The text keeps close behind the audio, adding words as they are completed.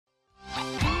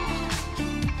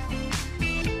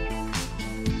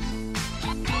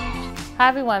Hi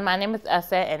everyone, my name is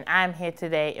Ose and I'm here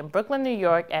today in Brooklyn, New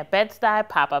York at Bed-Stuy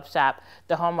Pop-Up Shop,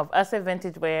 the home of Ose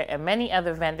Vintage Wear and many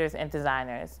other vendors and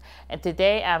designers. And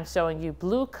today I'm showing you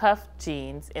blue cuff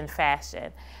jeans in fashion.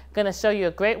 I'm going to show you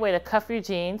a great way to cuff your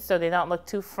jeans so they don't look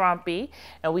too frumpy.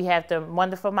 And we have the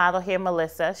wonderful model here,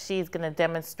 Melissa. She's going to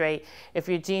demonstrate if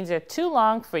your jeans are too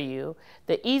long for you.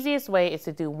 The easiest way is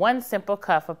to do one simple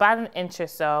cuff about an inch or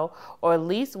so, or at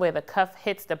least where the cuff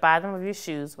hits the bottom of your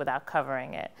shoes without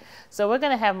covering it. So we're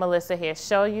going to have Melissa here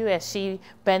show you as she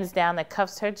bends down and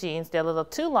cuffs her jeans. They're a little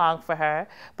too long for her,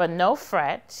 but no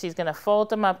fret. She's going to fold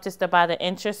them up just about an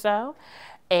inch or so.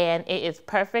 And it is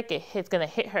perfect. It's going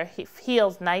to hit her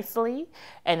heels nicely,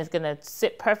 and it's going to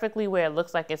sit perfectly where it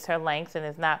looks like it's her length and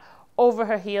it's not over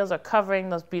her heels or covering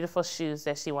those beautiful shoes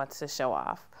that she wants to show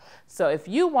off. So if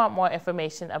you want more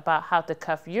information about how to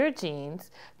cuff your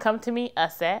jeans, come to me,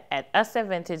 Ose, at Ose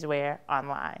Vintage Wear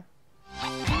online.